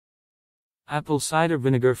Apple cider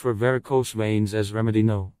vinegar for varicose veins as remedy.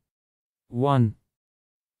 No. 1.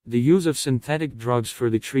 The use of synthetic drugs for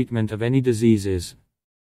the treatment of any diseases,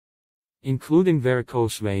 including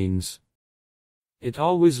varicose veins. It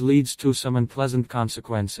always leads to some unpleasant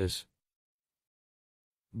consequences.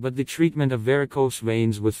 But the treatment of varicose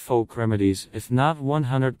veins with folk remedies is not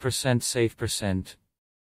 100% safe.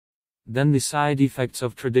 Then the side effects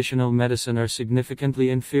of traditional medicine are significantly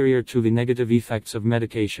inferior to the negative effects of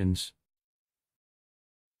medications.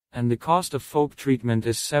 And the cost of folk treatment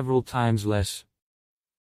is several times less.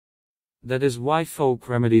 That is why folk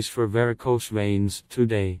remedies for varicose veins,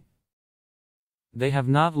 today, they have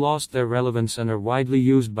not lost their relevance and are widely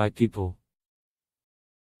used by people.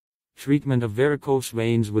 Treatment of varicose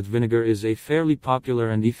veins with vinegar is a fairly popular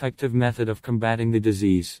and effective method of combating the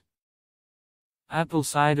disease. Apple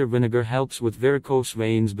cider vinegar helps with varicose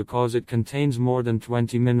veins because it contains more than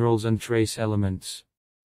 20 minerals and trace elements,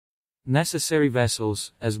 necessary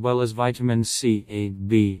vessels, as well as vitamins C, A,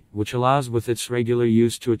 B, which allows with its regular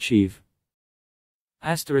use to achieve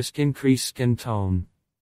increase skin tone,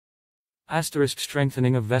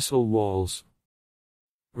 strengthening of vessel walls,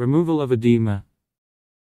 removal of edema,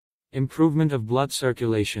 improvement of blood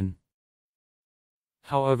circulation.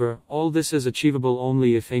 However, all this is achievable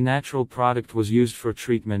only if a natural product was used for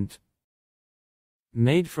treatment,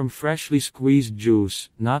 made from freshly squeezed juice,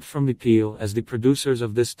 not from the peel as the producers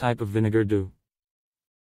of this type of vinegar do.